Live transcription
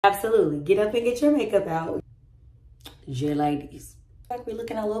Absolutely. Get up and get your makeup out. Dear ladies. Like we're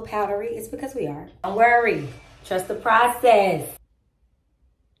looking a little powdery. It's because we are. Don't worry. Trust the process.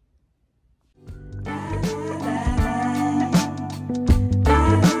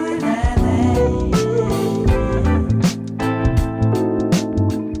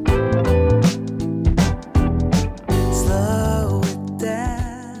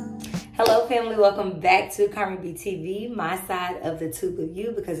 Hello family, welcome back to Carmen B TV, my side of the tube of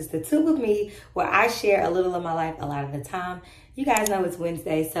you, because it's the tube of me where I share a little of my life a lot of the time. You guys know it's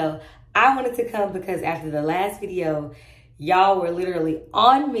Wednesday, so I wanted to come because after the last video, y'all were literally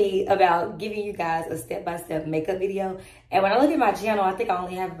on me about giving you guys a step-by-step makeup video. And when I look at my channel, I think I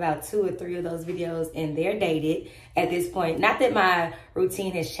only have about 2 or 3 of those videos, and they're dated at this point. Not that my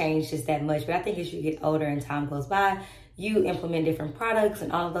routine has changed just that much, but I think as you get older and time goes by, you implement different products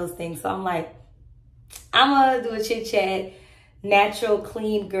and all of those things. So I'm like, I'm gonna do a chit chat, natural,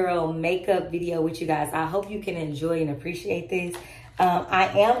 clean girl makeup video with you guys. I hope you can enjoy and appreciate this.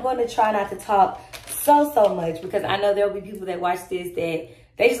 I am going to try not to talk so much because I know there'll be people that watch this that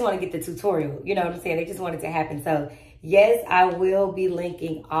they just want to get the tutorial. You know what I'm saying? They just want it to happen. So yes, I will be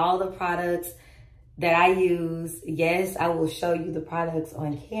linking all the products that I use. Yes, I will show you the products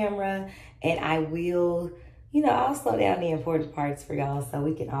on camera, and I will, you know, I'll slow down the important parts for y'all so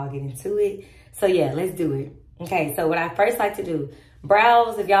we can all get into it. So yeah, let's do it. Okay, so what I first like to do,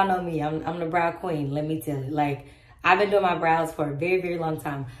 brows, if y'all know me, I'm the brow queen, let me tell you. Like, I've been doing my brows for a very long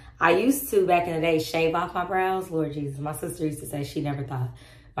time. I used to, back in the day, shave off my brows. Lord Jesus, my sister used to say she never thought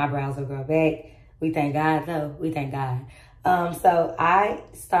my brows would grow back. We thank God though, we thank God. So I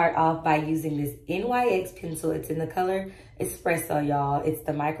start off by using this NYX pencil. It's in the color Espresso, y'all. It's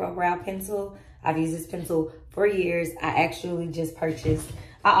the micro brow pencil. I've used this pencil for years. I actually just purchased,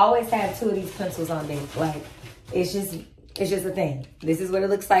 I always have 2 of these pencils on deck. Like, it's just a thing. This is what it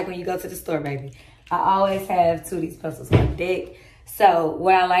looks like when you go to the store, baby. I always have 2 of these pencils on deck. So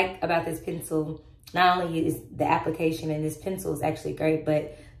what I like about this pencil, not only is the application, and this pencil is actually great,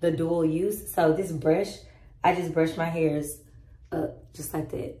 but the dual use. So this brush, I just brush my hairs up just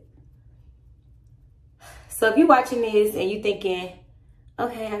like that. So if you're watching this and you're thinking,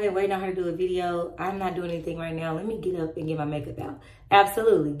 okay, I've been waiting on her to do a video, I'm not doing anything right now, let me get up and get my makeup out.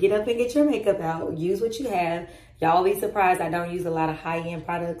 Absolutely, get up and get your makeup out. Use what you have. Y'all be surprised I don't use a lot of high-end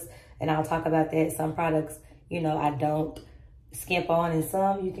products, and I'll talk about that. Some products, you know, I don't skimp on, and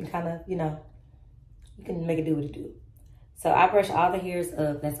some you can kind of, you know, you can make it do what it do. So I brush all the hairs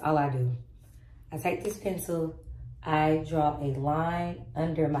up. That's all I do. I take this pencil, I draw a line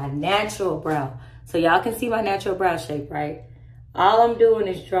under my natural brow. So y'all can see my natural brow shape, right? All I'm doing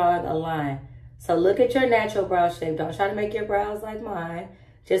is drawing a line. So look at your natural brow shape. Don't try to make your brows like mine.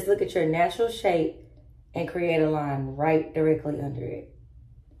 Just look at your natural shape and create a line right directly under it.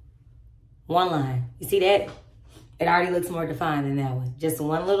 One line. You see that? It already looks more defined than that one. Just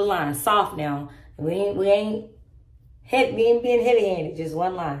one little line. Soft now. We ain't being heavy-handed. Just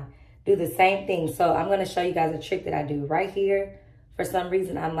one line. Do the same thing. So I'm going to show you guys a trick that I do right here. For some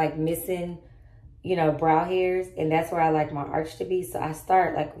reason, I'm like missing, you know, brow hairs, and that's where I like my arch to be. So I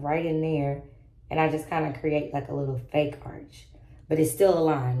start like right in there, and I just kind of create like a little fake arch, but it's still a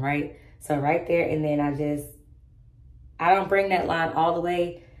line, right? So right there, and then I don't bring that line all the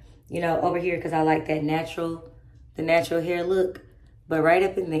way, you know, over here, because I like that the natural hair look, but right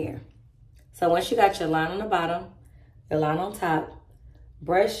up in there. So once you got your line on the bottom, your line on top,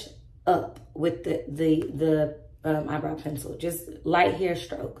 brush up with the eyebrow pencil, just light hair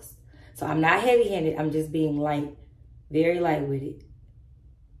strokes. So I'm not heavy-handed. I'm just being light, very light with it.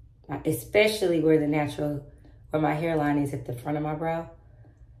 Especially where where my hairline is at the front of my brow.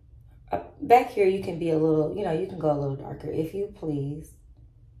 Back here, you can be a little, you know, you can go a little darker if you please.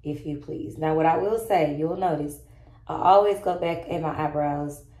 If you please. Now, what I will say, you'll notice, I always go back in my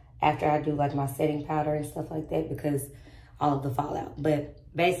eyebrows after I do like my setting powder and stuff like that, because all of the fallout. But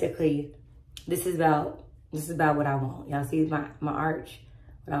basically, this is about what I want. Y'all see my arch?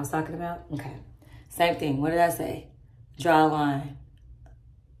 What I was talking about? Okay. Same thing. What did I say? Draw a line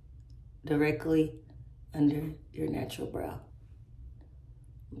directly under your natural brow.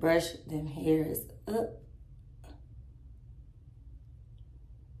 Brush them hairs up.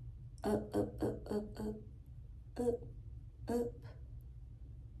 Up.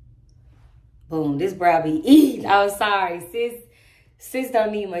 Boom. This brow be eating. I'm sorry, sis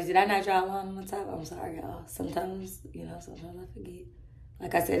don't need much. Did I not draw a line on the top? I'm sorry, y'all. Sometimes, you know, sometimes I forget.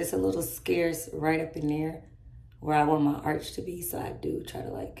 Like I said, it's a little scarce right up in there where I want my arch to be. So I do try to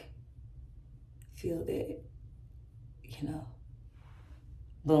like feel that, you know.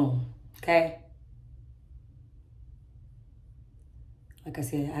 Boom. Okay. Like I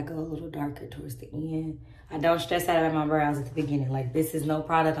said, I go a little darker towards the end. I don't stress out of my brows at the beginning. Like, this is no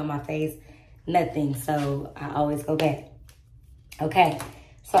product on my face, nothing. So I always go back. Okay,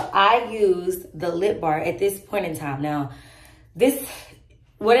 so I used the lip bar at this point in time. Now, this,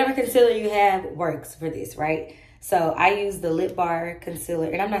 whatever concealer you have works for this, right? So I use the lip bar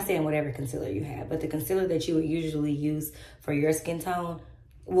concealer, and I'm not saying whatever concealer you have, but the concealer that you would usually use for your skin tone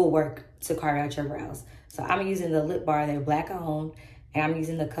will work to carve out your brows. So I'm using the lip bar, they're black owned, and I'm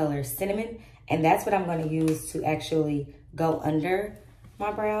using the color Cinnamon, and that's what I'm gonna use to actually go under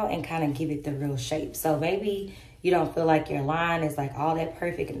my brow and kind of give it the real shape. So maybe you don't feel like your line is like all that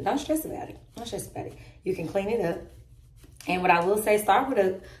perfect, and don't stress about it. Don't stress about it. You can clean it up. And what I will say, start with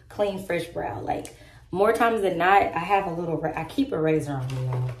a clean, fresh brow. Like, more times than not, I have a little, I keep a razor on me,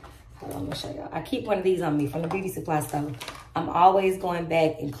 y'all. Hold on, let me show y'all. I keep one of these on me from the beauty supply store. I'm always going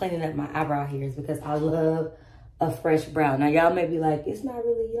back and cleaning up my eyebrow hairs because I love a fresh brow. Now, y'all may be like, it's not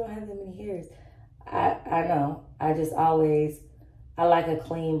really, you don't have that many hairs. I know. I just always, I like a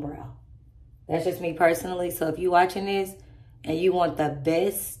clean brow. That's just me personally. So if you're watching this and you want the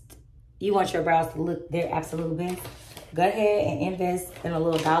best, you want your brows to look their absolute best, go ahead and invest in a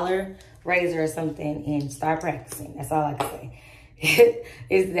little dollar razor or something and start practicing. That's all I can say.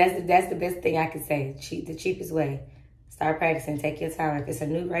 That's the best thing I can say. The cheapest way. Start practicing. Take your time. If it's a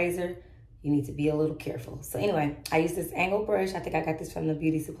new razor, you need to be a little careful. So anyway, I use this angled brush. I think I got this from the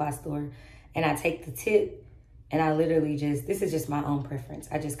beauty supply store. And I take the tip and I literally just, this is just my own preference.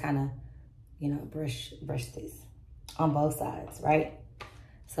 I just kind of, you know, brush this on both sides, right?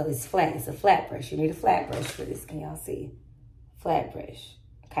 So it's flat. It's a flat brush. You need a flat brush for this. Can y'all see? Flat brush.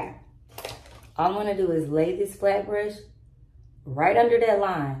 Okay. All I'm gonna do is lay this flat brush right under that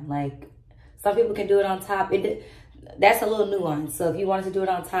line. Like, some people can do it on top. That's a little nuance. So if you wanted to do it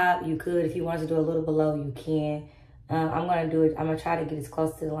on top, you could. If you wanted to do it a little below, you can. I'm gonna do it. I'm gonna try to get as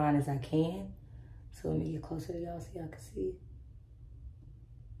close to the line as I can. So let me get closer to y'all so y'all can see.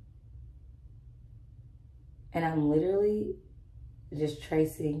 And I'm literally just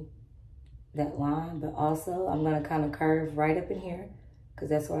tracing that line, but also I'm gonna kind of curve right up in here because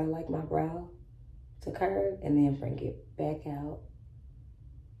that's where I like my brow to curve, and then bring it back out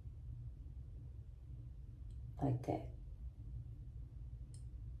like that.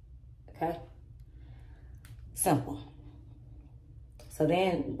 Okay? Simple. So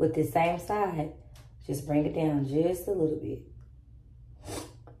then with the same side, just bring it down just a little bit.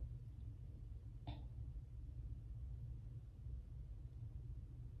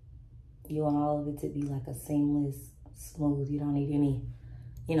 You want all of it to be like a seamless, smooth. You don't need any,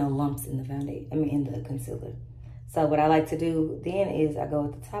 you know, lumps in the foundation, in the concealer. So what I like to do then is I go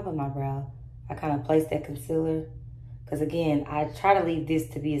at the top of my brow. I kind of place that concealer. Because again, I try to leave this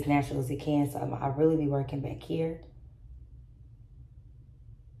to be as natural as it can. So I really be working back here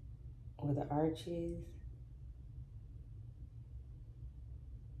where the arch is.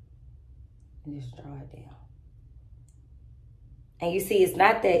 And just draw it down. And you see, it's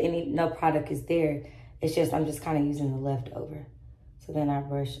not that no product is there. It's just, I'm just kind of using the leftover. So then I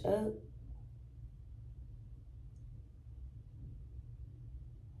brush up.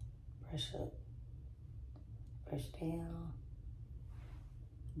 Brush up. Brush down.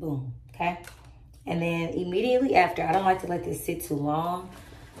 Boom, okay? And then immediately after, I don't like to let this sit too long.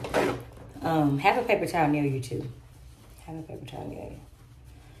 Have a paper towel near you too. Have a paper towel near you.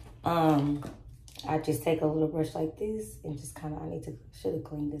 I just take a little brush like this and just kind of, should have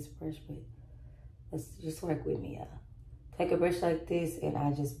cleaned this brush, but let's just work with me, y'all. Take a brush like this and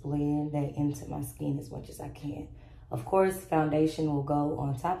I just blend that into my skin as much as I can. Of course, foundation will go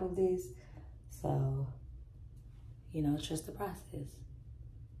on top of this. So, you know, trust the process.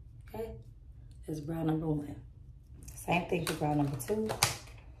 Okay? That's brow number 1. Same thing for brow number 2.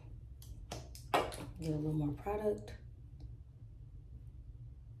 Get a little more product.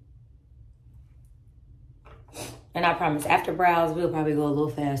 And I promise, after brows, we'll probably go a little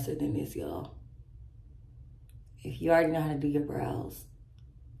faster than this, y'all. If you already know how to do your brows,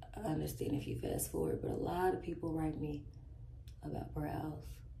 I understand if you fast forward, but a lot of people write me about brows.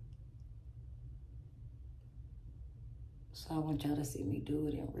 So I want y'all to see me do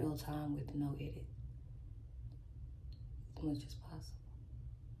it in real time with no edit. As much as possible.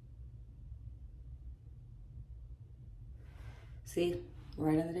 See,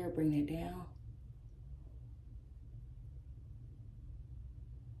 right under there, bring that down.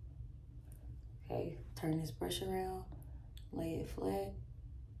 Okay, turn this brush around, lay it flat.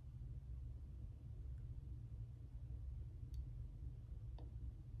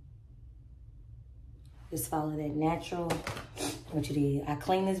 Just follow that natural, what you did. I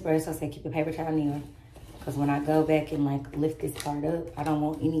clean this brush, so I say keep a paper towel near. Because when I go back and like lift this part up, I don't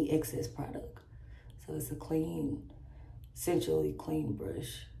want any excess product. So it's a clean, essentially clean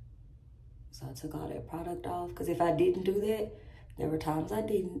brush. So I took all that product off. Because if I didn't do that, there were times I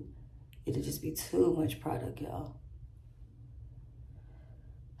didn't, it'd just be too much product, y'all.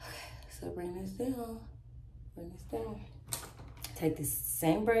 Okay, so bring this down. Bring this down. Take this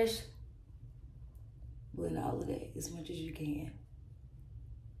same brush, blend all of that as much as you can.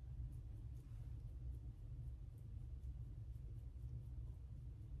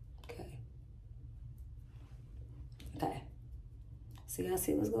 Okay. Okay. So y'all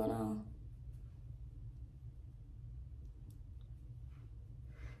see what's going on?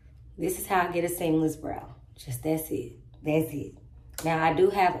 This is how I get a seamless brow. Just that's it. That's it. Now I do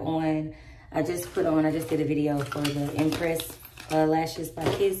have on, I just did a video for the Impress lashes by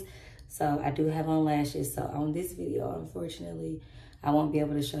Kiss. So I do have on lashes. So on this video, unfortunately, I won't be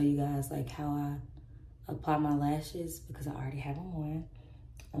able to show you guys like how I apply my lashes because I already have them on.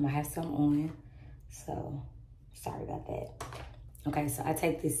 I have some on. So sorry about that. Okay, so I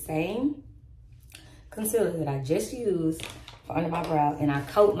take this same concealer that I just used for under my brow and I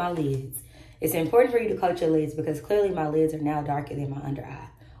coat my lids. It's important for you to coat your lids because clearly my lids are now darker than my under eye.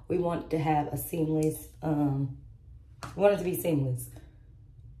 We want to have a seamless, we want it to be seamless.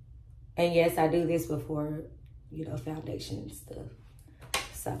 And yes, I do this before, you know, foundation and stuff.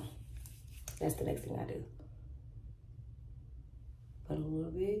 So that's the next thing I do. Put a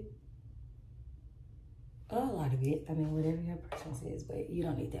little bit. A lot of it. I mean, whatever your preference is, but you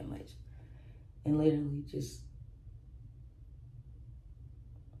don't need that much. And literally just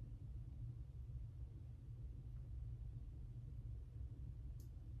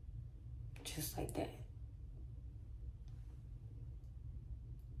like that.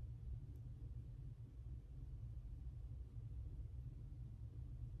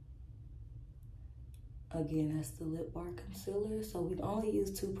 Again, that's the lip bar concealer. So we've only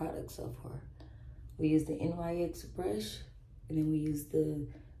used 2 products so far. We used the NYX brush, and then we used the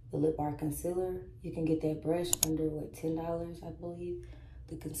lip bar concealer. You can get that brush under, what, $10, I believe.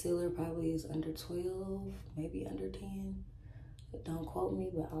 The concealer probably is under 12, maybe under 10. But don't quote me,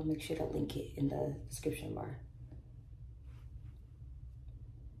 but I'll make sure to link it in the description bar.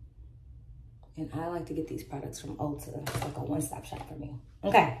 And I like to get these products from Ulta. It's like a one-stop shop for me.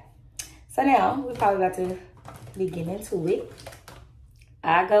 Okay, so now we're probably about to be getting into it.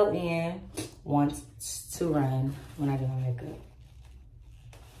 I go in once to run when I do my makeup.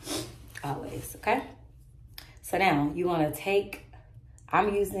 Always, okay? So now you wanna take,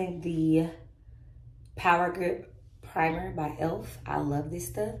 I'm using the Power Grip Primer by e.l.f. I love this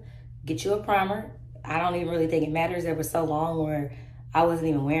stuff. Get you a primer. I don't even really think it matters. There was so long where I wasn't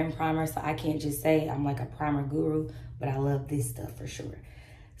even wearing primer, so I can't just say I'm like a primer guru, but I love this stuff for sure.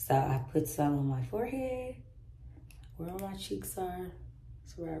 So I put some on my forehead, where all my cheeks are.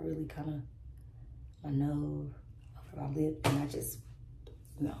 That's where I really kind of, my nose, over my lip, and I just,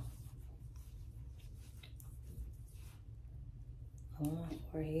 you know, on my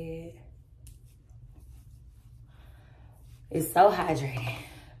forehead. It's so hydrating.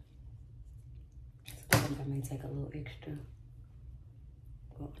 So I think I may take a little extra.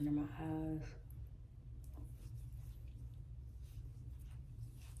 Go under my eyes.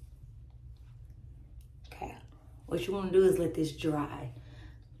 Okay. What you want to do is let this dry.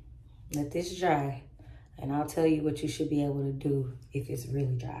 Let this dry. And I'll tell you what you should be able to do if it's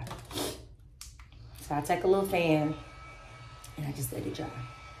really dry. So I take a little fan and I just let it dry.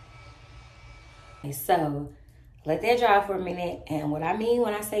 And so let that dry for a minute. And what I mean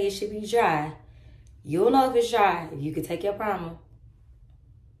when I say it should be dry, you'll know if it's dry if you could take your primer.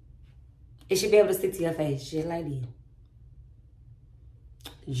 It should be able to stick to your face just like this.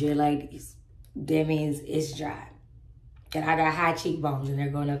 Just like this. That means it's dry. And I got high cheekbones and they're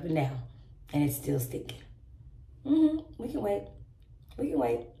going up and down. And it's still sticking. We can wait. We can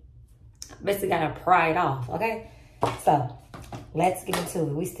wait. Basically gotta pry it off, okay? So let's get into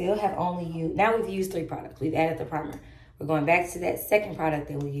it. We still have only used, now we've used 3 products. We've added the primer. We're going back to that second product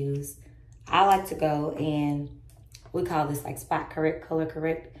that we used. I like to go and we call this like spot correct, color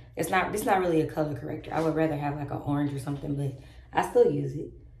correct. It's not really a color corrector. I would rather have like an orange or something, but I still use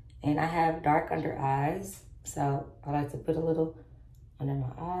it. And I have dark under eyes. So I like to put a little under my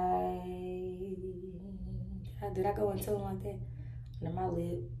eye. Did I go into it like that? Under my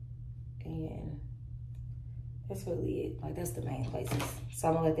lip. And that's really it. Like, that's the main places. So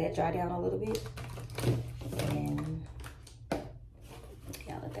I'm gonna let that dry down a little bit. And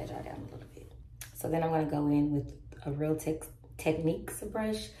yeah, I'll let that dry down a little bit. So then I'm gonna go in with a Real Techniques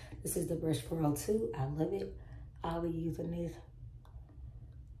brush. This is the brush 402. I love it. I'll be using this.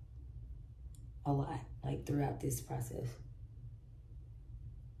 a lot, like throughout this process.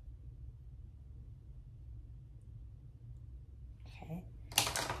 Okay.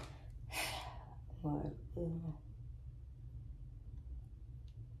 But,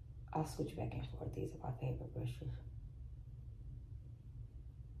 I'll switch back and forth. These are my favorite brushes.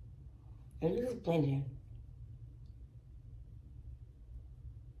 And you just blend in.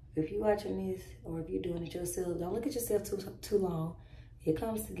 If you're watching this or if you're doing it yourself, don't look at yourself too long. It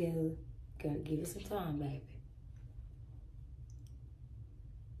comes together. Gotta give it some time, baby.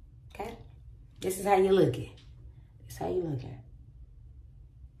 Okay? This is how you're looking. This is how you're looking.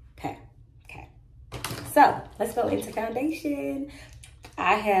 Okay. Okay. So, let's go into foundation.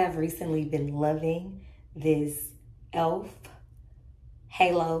 I have recently been loving this e.l.f.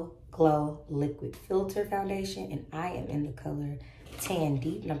 Halo Glow Liquid Filter Foundation, and I am in the color Tan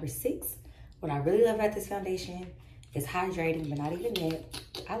Deep, number 6. What I really love about this foundation is hydrating, but not even that.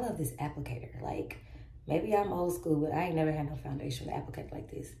 I love this applicator. Like, maybe I'm old school, but I ain't never had no foundation with an applicator like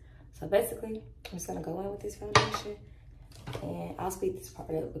this. So basically, I'm just gonna go in with this foundation, and I'll speed this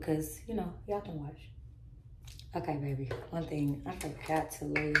part up because, you know, y'all can watch. Okay, baby, one thing, I forgot to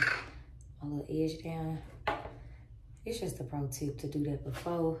lay my little edge down. It's just a pro tip to do that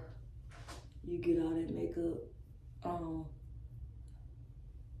before you get all that makeup on.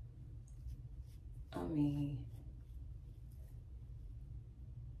 I mean,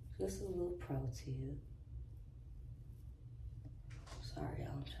 just a little pro tip. Sorry,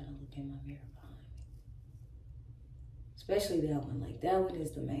 y'all, I'm trying to look in my mirror behind me. Especially that one. Like, that one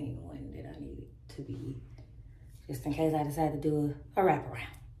is the main one that I needed to be, just in case I decide to do a wraparound.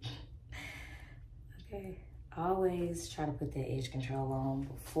 Okay, always try to put that edge control on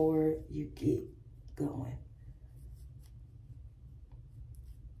before you get going.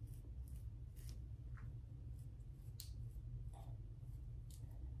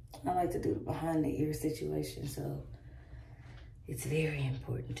 I like to do the behind the ear situation, so it's very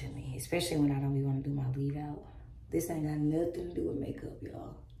important to me, especially when I don't even want to do my leave out. This ain't got nothing to do with makeup,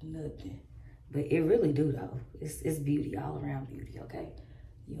 y'all. Nothing. But it really do, though. It's beauty, all around beauty, okay?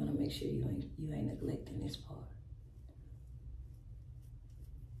 You want to make sure you ain't neglecting this part.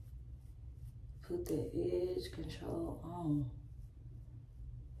 Put the edge control on,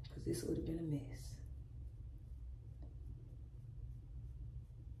 because this would have been a mess.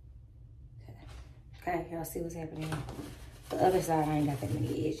 Okay, y'all see what's happening? The other side, I ain't got that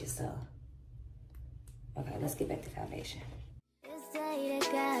many edges, so. Okay, let's get back to foundation. This day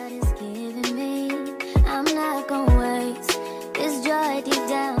that God is giving me, I'm not gonna waste this joy deep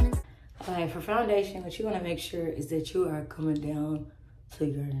down. Okay, for foundation, what you wanna make sure is that you are coming down to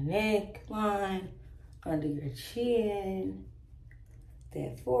your neckline, under your chin,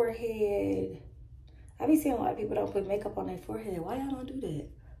 that forehead. I be seeing a lot of people don't put makeup on their forehead. Why y'all don't do that?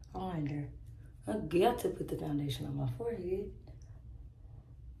 I wonder. I got to put the foundation on my forehead.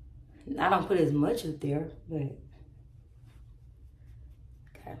 I don't put as much up there, but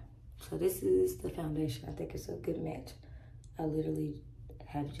okay. So this is the foundation. I think it's a good match. I literally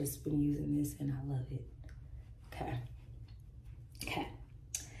have just been using this and I love it. Okay. Okay.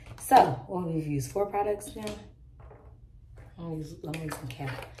 So we've used 4 products now. I'm gonna use some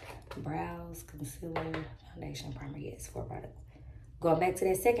cap. Brows, concealer, foundation, primer. Yes, 4 products. Going back to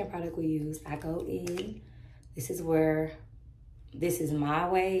that second product we used, I go in. This is my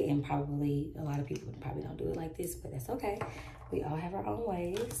way, and probably a lot of people probably don't do it like this, but that's okay. We all have our own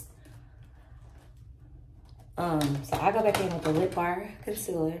ways. So I go back in with the Lip Bar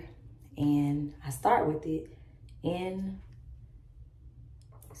Concealer, and I start with it in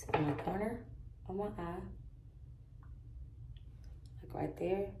my corner of my eye, like right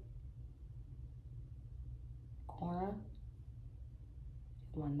there, corner.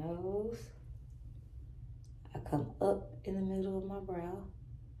 My nose. I come up in the middle of my brow.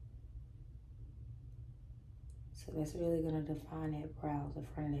 So that's really gonna define that brow, the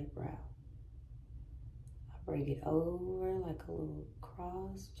front of that brow. I bring it over like a little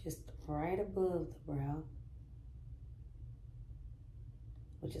cross, just right above the brow.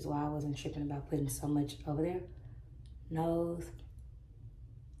 Which is why I wasn't tripping about putting so much over there. Nose,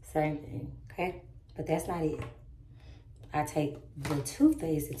 same thing, okay? But that's not it. I take the Too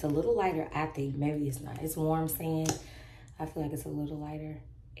Faced, it's a little lighter, I think. Maybe it's not. It's warm sand. I feel like it's a little lighter.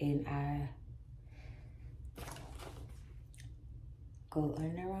 And I go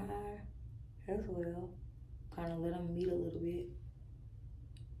under my eye as well. Kind of let them meet a little bit.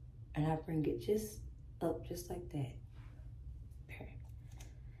 And I bring it just up, just like that. Okay.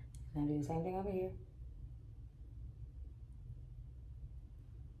 And I do the same thing over here.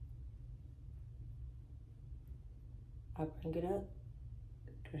 I bring it up,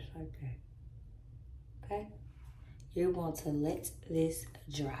 just like that. okay? You want to let this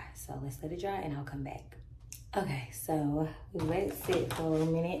dry. So let's let it dry and I'll come back. Okay, so we let it sit for a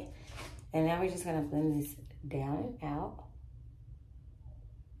little minute. And now we're just gonna blend this down and out.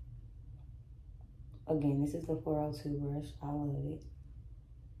 Again, this is the 402 brush. I love it.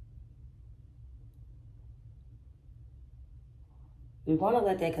 We want to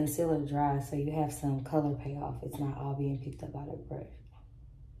let that concealer dry so you have some color payoff. It's not all being picked up by the brush.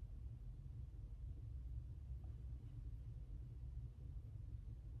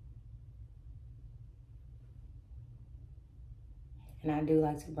 And I do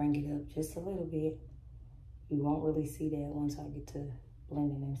like to bring it up just a little bit. You won't really see that once I get to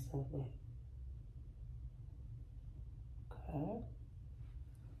blending and stuff, but okay.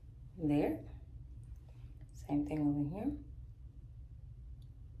 There. Same thing over here.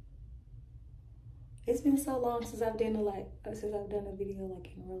 It's been so long since I've done a video like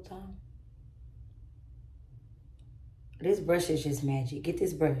in real time. This brush is just magic. Get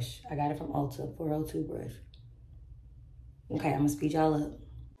this brush. I got it from Ulta, 402 brush. Okay, I'm gonna speed y'all up.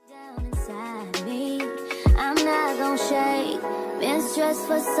 Down inside me, I'm not gonna shake. Been stressed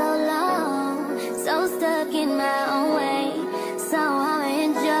for so long, so stuck in my own way. So I'ma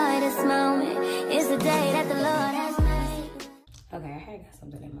enjoy this moment. It's the day that the Lord has made. Okay, I had got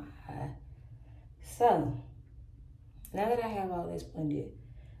something in my eye. So, now that I have all this blended,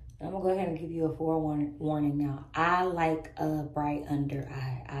 I'm gonna go ahead and give you a forewarning now. I like a bright under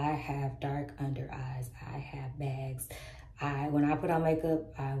eye. I have dark under eyes. I have bags. When I put on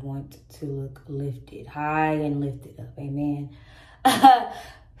makeup, I want to look lifted, high and lifted up, amen.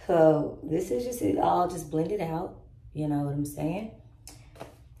 So this is just it all just blended out, you know what I'm saying?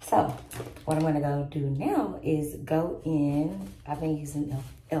 So what I'm gonna go do now is go in, I've been using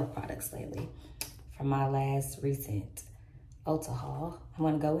e.l.f. products lately from my last recent Ulta haul. I'm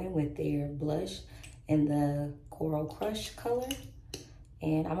gonna go in with their blush in the Coral Crush color,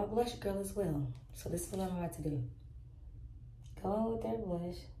 and I'm a blush girl as well. So this is what I'm about to do. Go in with their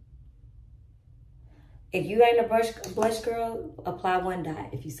blush. If you ain't a blush girl, apply one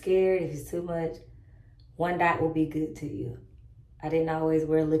dot. If you're scared, if it's too much, one dot will be good to you. I didn't always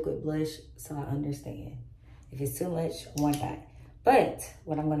wear liquid blush, so I understand. If it's too much, one dot. But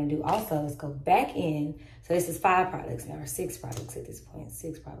what I'm gonna do also is go back in. So this is 5 products now, or 6 products at this point,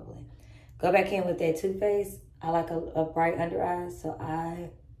 6 probably. Go back in with that Too Faced. I like a bright under eye, so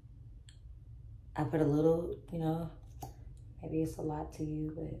I put a little, you know, maybe it's a lot to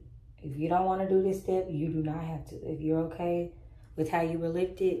you, but if you don't want to do this step, you do not have to. If you're okay with how you were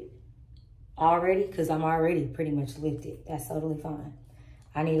lifted already, because I'm already pretty much lifted, that's totally fine.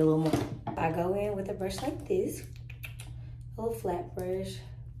 I need a little more. I go in with a brush like this, a little flat brush,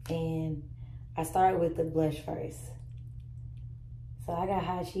 and I start with the blush first. So I got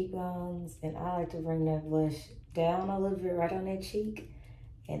high cheekbones, and I like to bring that blush down a little bit right on that cheek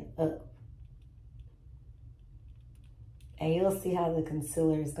and up. And you'll see how the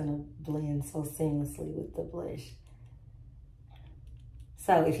concealer is gonna blend so seamlessly with the blush.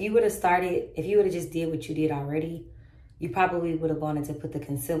 So if you would have just did what you did already, you probably would have wanted to put the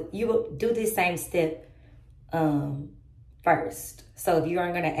concealer, you would do this same step first. So if you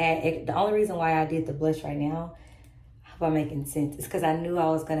aren't gonna add, the only reason why I did the blush right now, I hope I'm making sense, is because I knew I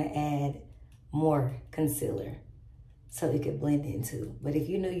was gonna add more concealer so it could blend into. But if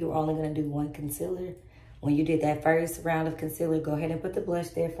you knew you were only gonna do one concealer, when you did that first round of concealer, go ahead and put the blush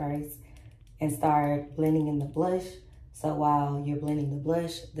there first and start blending in the blush. So while you're blending the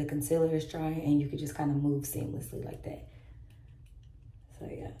blush, the concealer is drying and you can just kind of move seamlessly like that. So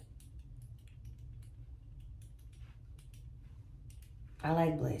yeah. I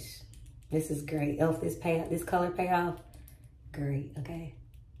like blush. This is great. E.l.f. this color payoff, great, okay?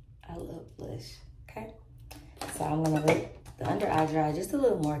 I love blush, okay? So I'm gonna let the under eye dry just a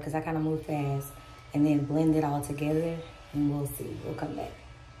little more because I kind of move fast, and then blend it all together, and we'll see. We'll come back.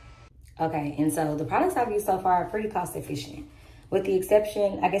 Okay, and so the products I've used so far are pretty cost efficient. With the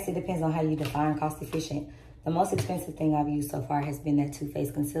exception, I guess it depends on how you define cost efficient. The most expensive thing I've used so far has been that Too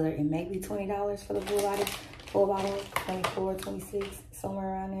Faced concealer. It may be $20 for the full bottle, 24, 26,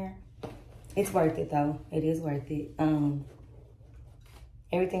 somewhere around there. It's worth it though. It is worth it.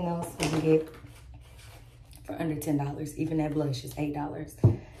 Everything else you can get for under $10. Even that blush is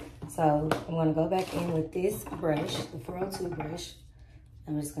 $8. So I'm gonna go back in with this brush, the 402 brush.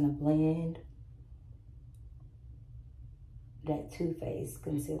 I'm just gonna blend that Too Faced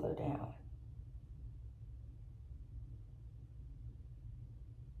concealer down.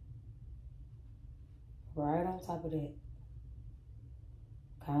 Right on top of that.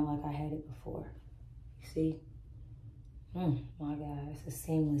 Kind of like I had it before. You see? My God, it's a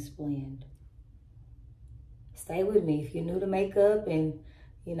seamless blend. Stay with me. If you're new to makeup and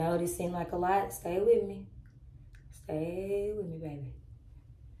you know this seemed like a lot, stay with me. Stay with me, baby.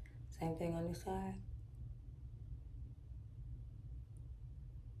 Same thing on this side.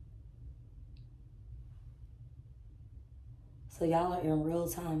 So y'all are in real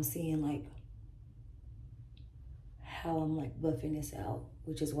time seeing like how I'm like buffing this out,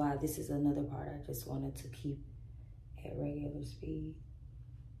 which is why this is another part I just wanted to keep at regular speed.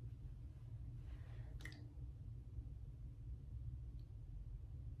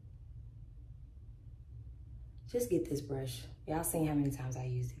 Just get this brush. Y'all seen how many times I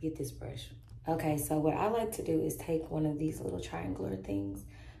use it. Get this brush. Okay, so what I like to do is take one of these little triangular things.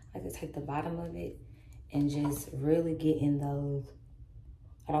 I like to take the bottom of it and just really get in those.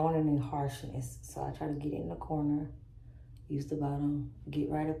 I don't want any harshness, so I try to get it in the corner. Use the bottom, get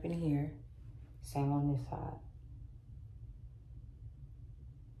right up in here. Same on this side.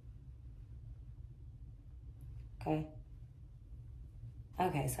 Okay.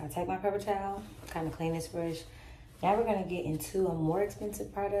 Okay, so I take my paper towel, kind of clean this brush. Now we're gonna get into a more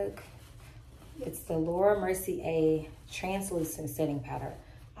expensive product. It's the Laura Mercier Translucent Setting Powder.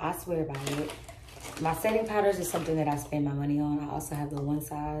 I swear by it. My setting powders is something that I spend my money on. I also have the one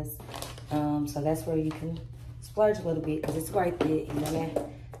size. So that's where you can splurge a little bit because it's worth it. You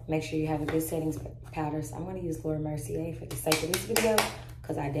know, make sure you have a good settings powder. So I'm gonna use Laura Mercier for the sake of this video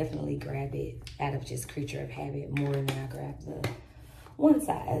because I definitely grabbed it out of just creature of habit more than I grabbed the one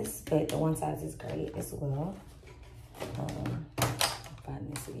size. But the one size is great as well.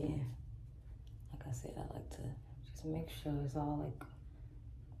 Find this again. Like I said, I like to just make sure it's all like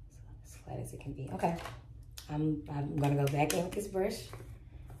as flat as it can be. Okay, I'm gonna go back in with this brush.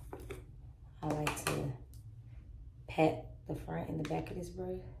 I like to pat the front and the back of this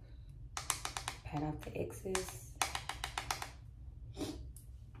brush. Pat off the excess.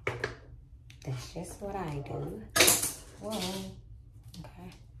 That's just what I do. Whoa.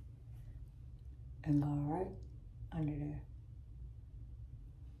 Okay. And go right under there.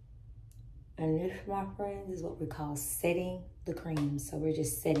 And this, my friends, is what we call setting the cream. So we're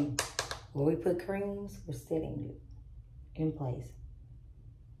just setting. Where we put creams, we're setting it in place.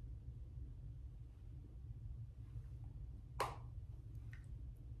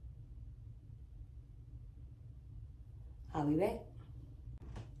 I'll be back.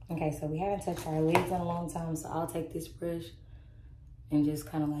 Okay, so we haven't touched our lids in a long time, so I'll take this brush and just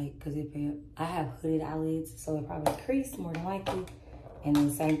kind of like, because I have hooded eyelids, so it probably crease more than likely. And then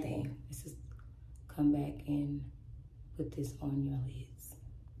same thing, this is come back and put this on your lids.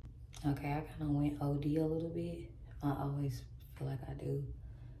 Okay, I kind of went OD a little bit. I always feel like I do.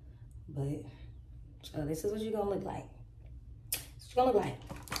 But, so this is what you're gonna look like. This is what you're gonna look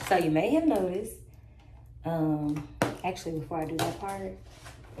like. So you may have noticed, actually before I do that part,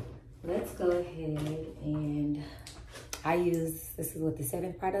 let's go ahead and this is what the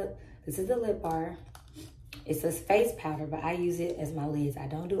seventh product. This is the lip bar. It's a face powder, but I use it as my lids. I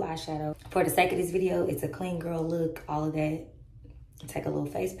don't do eyeshadow. For the sake of this video, it's a clean girl look, all of that. Take a little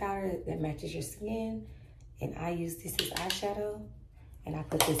face powder that matches your skin. And I use this as eyeshadow. And I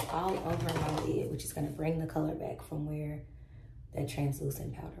put this all over my lid, which is gonna bring the color back from where that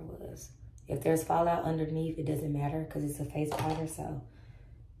translucent powder was. If there's fallout underneath, it doesn't matter because it's a face powder, so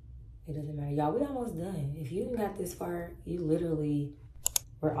it doesn't matter. Y'all, we almost done. If you got this far, you literally,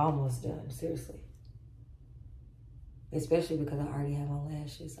 we're almost done, seriously. Especially because I already have on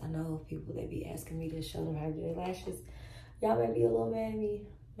lashes. I know people that be asking me to show them how to do their lashes. Y'all may be a little mad at me.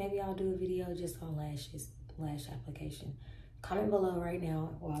 Maybe I'll do a video just on lashes, lash application. Comment below right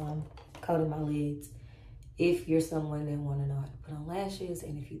now while I'm coating my lids if you're someone that want to know how to put on lashes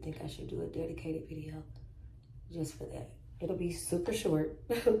and if you think I should do a dedicated video just for that. It'll be super short,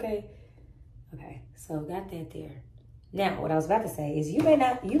 okay? Okay, so got that there. Now, what I was about to say is you may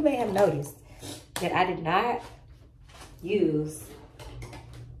have noticed that I did not use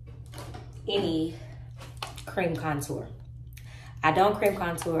any cream contour. I don't cream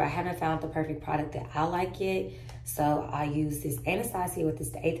contour. I haven't found the perfect product that I like yet. So I use this Anastasia with this,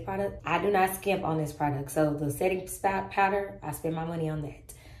 the 8th product. I do not skimp on this product. So the setting powder, I spend my money on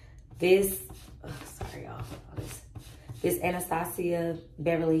that. This, sorry y'all, this Anastasia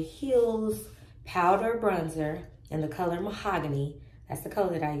Beverly Hills powder bronzer in the color Mahogany. That's the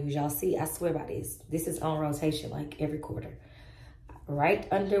color that I use. Y'all see, I swear by this. This is on rotation like every quarter. Right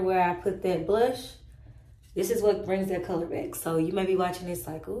under where I put that blush, this is what brings that color back. So you may be watching this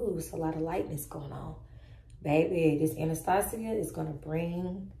like, ooh, it's a lot of lightness going on. Baby, this Anastasia is gonna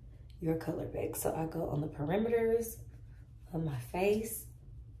bring your color back. So I go on the perimeters of my face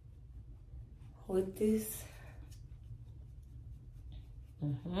with this.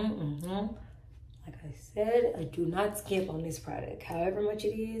 Like Like I said, I do not skimp on this product. However much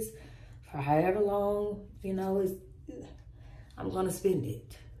it is, for however long, you know, I'm gonna spend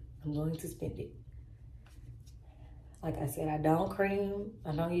it. I'm going to spend it. Like I said, I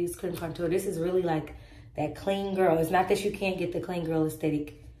don't use cream contour. This is really like that clean girl. It's not that you can't get the clean girl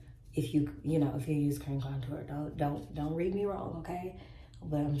aesthetic if you use cream contour. Don't read me wrong, okay?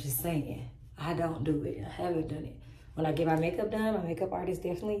 But I'm just saying, I don't do it. I haven't done it. When I get my makeup done, my makeup artist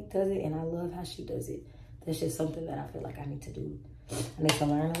definitely does it, and I love how she does it. That's just something that I feel like I need to do. I need to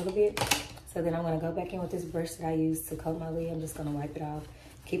learn a little bit. So then I'm gonna go back in with this brush that I use to coat my lid. I'm just gonna wipe it off.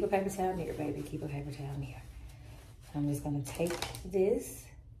 Keep a paper towel near, baby. Keep a paper towel near. I'm just gonna take this,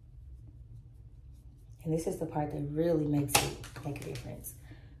 and this is the part that really makes it make a difference.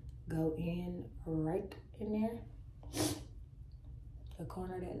 Go in right in there, the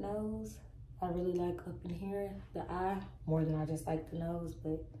corner of that nose. I really like up in here, the eye, more than I just like the nose,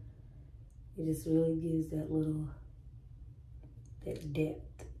 but it just really gives that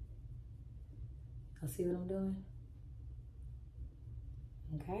depth. Y'all see what I'm doing?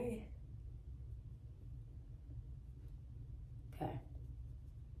 Okay. Okay.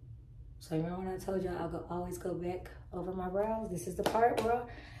 So remember when I told y'all I'll always go back over my brows? This is the part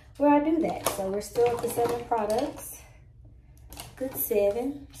where I do that. So we're still at the 7 products. Good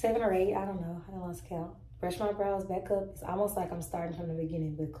 7 or 8, I don't know, I lost count. Brush my brows back up. It's almost like I'm starting from the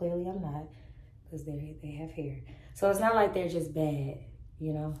beginning, but clearly I'm not, because they have hair. So it's not like they're just bad,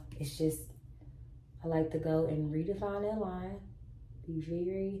 you know? It's just, I like to go and redefine that line. Be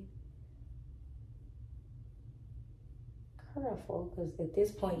very careful, because at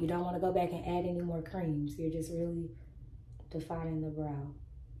this point you don't want to go back and add any more creams. You're just really defining the brow.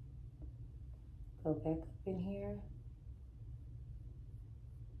 Go back up in here.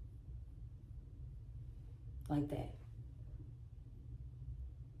 Like that.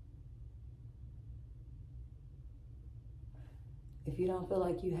 If you don't feel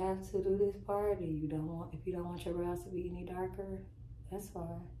like you have to do this part, or if you don't want your brows to be any darker, that's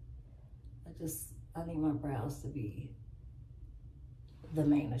fine. I need my brows to be the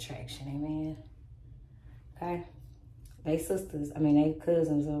main attraction, amen. Okay? They sisters, they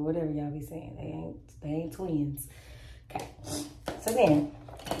cousins or whatever y'all be saying. They ain't twins. Okay. So then,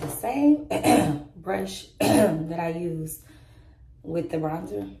 the same brush that I use with the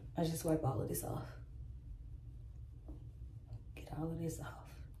bronzer, I just wipe all of this off. Get all of this off.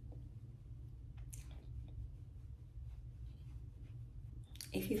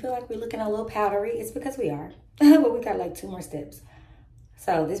 If you feel like we're looking a little powdery, it's because we are. But we got like 2 more steps.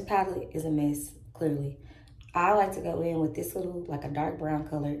 So this palette is a mess, clearly. I like to go in with this little, like a dark brown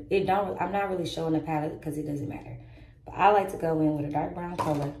color. I'm not really showing the palette because it doesn't matter. But I like to go in with a dark brown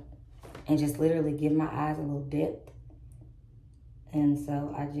color and just literally give my eyes a little depth. And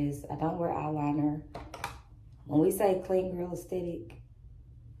so I don't wear eyeliner. When we say clean girl aesthetic,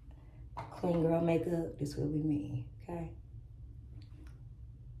 clean girl makeup, this is what we mean, okay?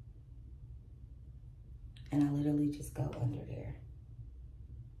 And I literally just go under there.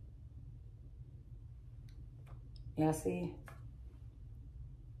 Y'all see?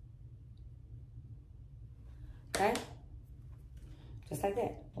 Okay? Just like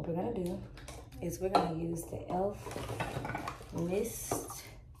that. What we're gonna do is we're gonna use the e.l.f. Mist.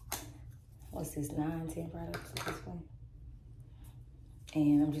 What's this, 9, 10 products at this point?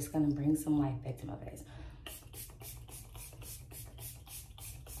 And I'm just gonna bring some life back to my face.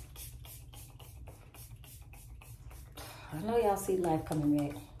 I know y'all see life coming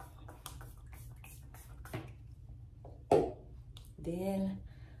back. Then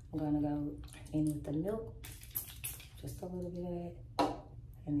I'm gonna go in with the milk, just a little bit of that,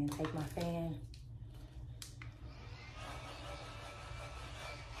 and then take my fan.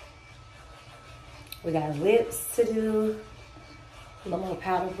 We got lips to do, a little more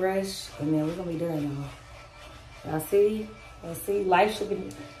powder brush, and then we're gonna be done, y'all. Y'all see? Life should be,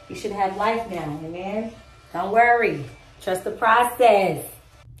 you should have life now, amen? Don't worry, trust the process.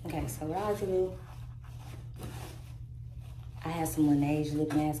 Okay, so what I'll do, I have some Laneige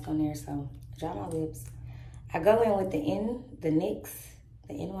lip mask on there, so dry my lips. I go in with the NYX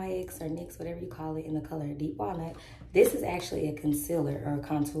or NYX, whatever you call it, in the color Deep Walnut. This is actually a concealer or a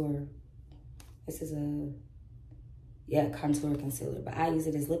contour. This is a contour concealer, but I use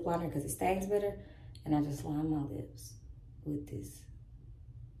it as lip liner because it stains better, and I just line my lips with this.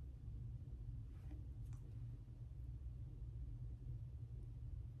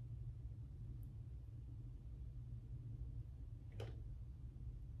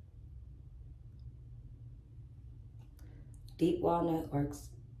 Deep Walnut works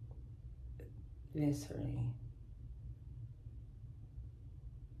best for me.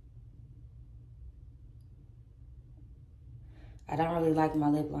 I don't really like my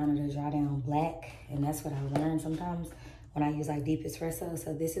lip liner to dry down black, and that's what I learned sometimes when I use like deep espresso.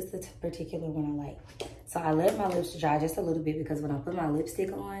 So this is the particular one I like. So I let my lips dry just a little bit because when I put my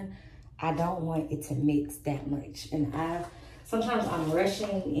lipstick on, I don't want it to mix that much. And sometimes I'm rushing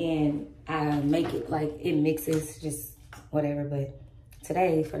and I make it like it mixes just whatever. But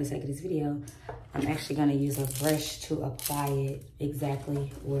today, for the sake of this video, I'm actually gonna use a brush to apply it exactly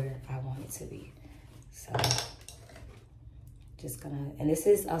where I want it to be. So just gonna, and this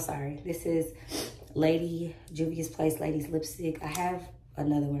is, oh sorry, this is Lady Juvia's Place Ladies Lipstick. I have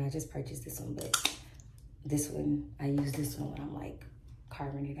another one, I just purchased this one, but this one, I use this one when I'm like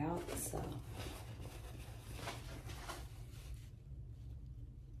carving it out, so.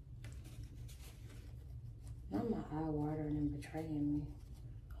 Not my eye watering and betraying me.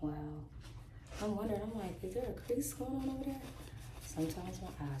 Wow. I'm wondering, I'm like, is there a crease going on over there? Sometimes my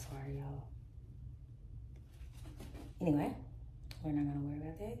eyes water, y'all. Anyway, we're not gonna worry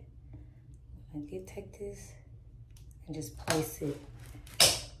about that. I'm gonna take this and just place it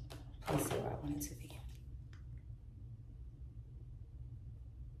where I want it to be.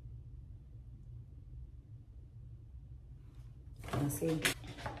 Now see,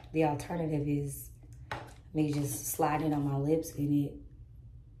 the alternative is me just sliding on my lips and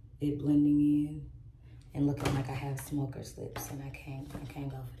it blending in and looking like I have smoker's lips, and I can't go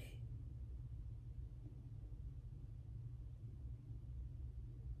for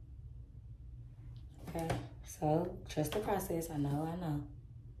that. Okay, so trust the process. I know.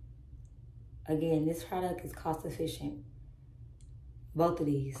 Again, this product is cost efficient. Both of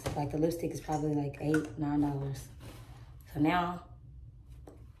these, like the lipstick is probably like $8, $9. So now,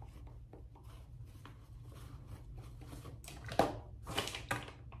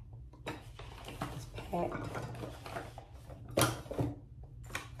 pat.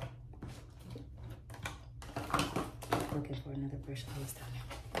 Looking for another brush. I was down there.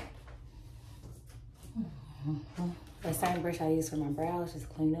 The same brush I use for my brows, just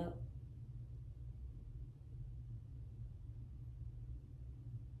clean up.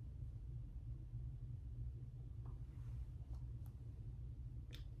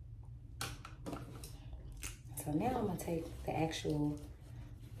 So now I'm gonna take the actual,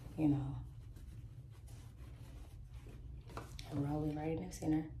 you know, and roll it right in the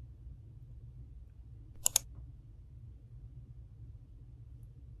center.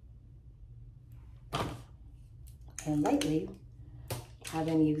 And lately, I've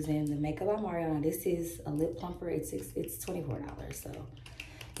been using the Makeup by Mario. Now this is a lip plumper. It's $24, so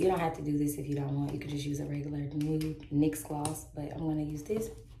you don't have to do this if you don't want. You could just use a regular nude NYX gloss, but I'm gonna use this.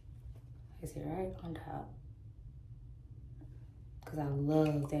 Is it right on top? Because I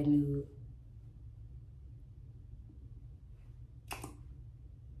love that nude.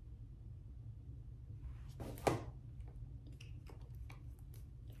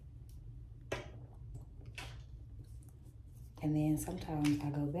 And then sometimes I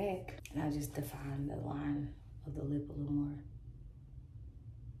go back and I just define the line of the lip a little more.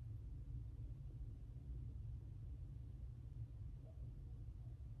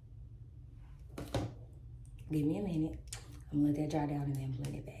 Give me a minute. I'm gonna let that dry down and then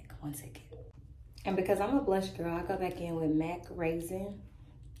blend it back. 1 second. And because I'm a blush girl, I go back in with MAC Raisin.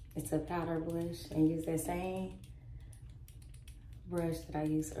 It's a powder blush, and use that same brush that I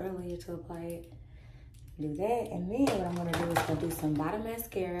used earlier to apply it. Do that, and then what I'm gonna do is go do some bottom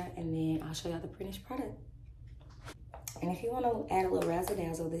mascara, and then I'll show y'all the finished product. And if you wanna add a little razzle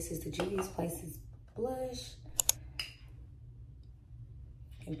dazzle, this is the Juvia's Place's blush.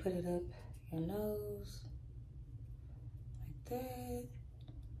 You can put it up your nose, like that.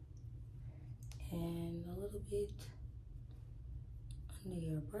 And a little bit under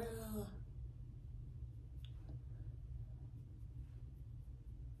your brow.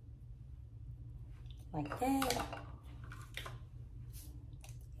 Like that.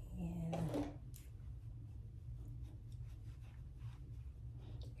 And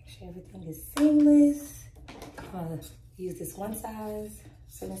make sure everything is seamless. I'm gonna use this one size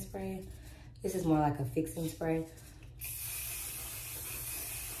setting spray. This is more like a fixing spray.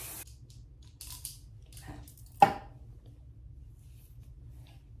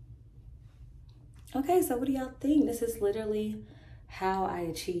 Okay, so what do y'all think? This is literally how I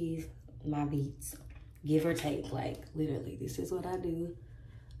achieve my beats. Give or take, like literally, this is what I do.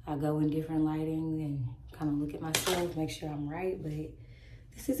 I go in different lighting and kind of look at myself, make sure I'm right, but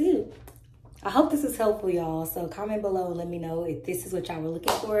this is it. I hope this is helpful, y'all. So comment below and let me know if this is what y'all were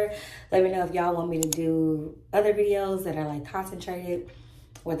looking for. Let me know if y'all want me to do other videos that are like concentrated,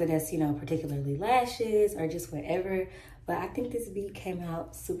 whether that's, you know, particularly lashes or just whatever. But I think this beat came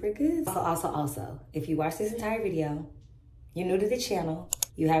out super good. Also, if you watch this entire video you're new to the channel,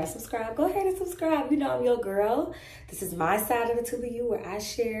 you haven't subscribed, go ahead and subscribe. You know I'm your girl. This is my side of the tube of you where I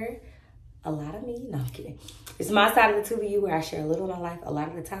share a lot of me. No, I'm kidding. It's my side of the tube of you where I share a little of my life a lot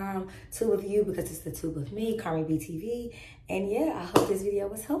of the time. Tube of you because it's the tube of me, Carmi BTV. And yeah, I hope this video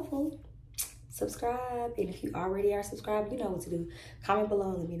was helpful. Subscribe, and if you already are subscribed, you know what to do. Comment below,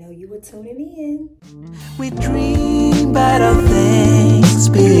 let me know you were tuning in. We dream about all things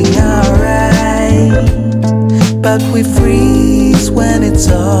being alright, but we freeze when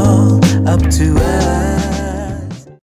it's all up to us.